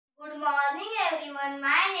morning everyone.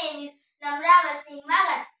 My name is Namra Vasim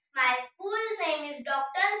Magan. My school's name is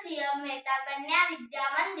Dr. C.M. Mehta Kanya Vidya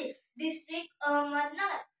Mandir, District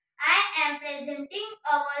Ahmednagar. I am presenting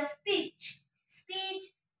our speech. Speech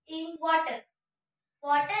in water.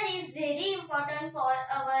 Water is very important for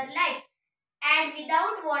our life, and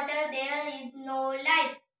without water there is no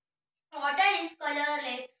life. Water is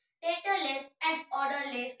colorless, tasterless and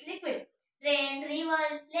odorless liquid. Rain, river,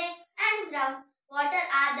 lakes and ground water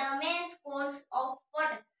are the main source of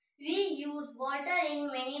water. We use water in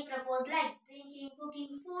many purposes like drinking,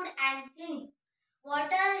 cooking, food and cleaning.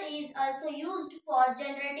 Water is also used for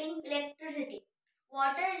generating electricity.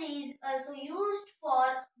 Water is also used for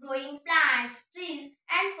growing plants, trees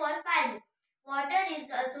and for farming. Water is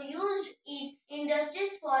also used in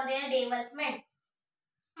industries for their development.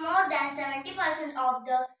 More than 70% of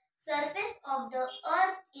the surface of the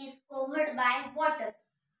earth is covered by water.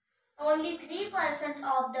 Only 3%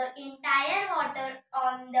 of the entire water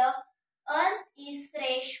on the earth is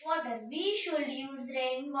fresh water. We should use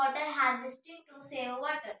rainwater harvesting to save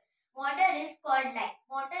water. Water is called life.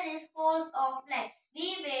 Water is source of life.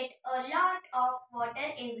 We waste a lot of water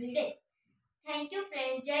every day. Thank you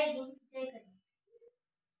friends. Jai Hind, Jai Karna.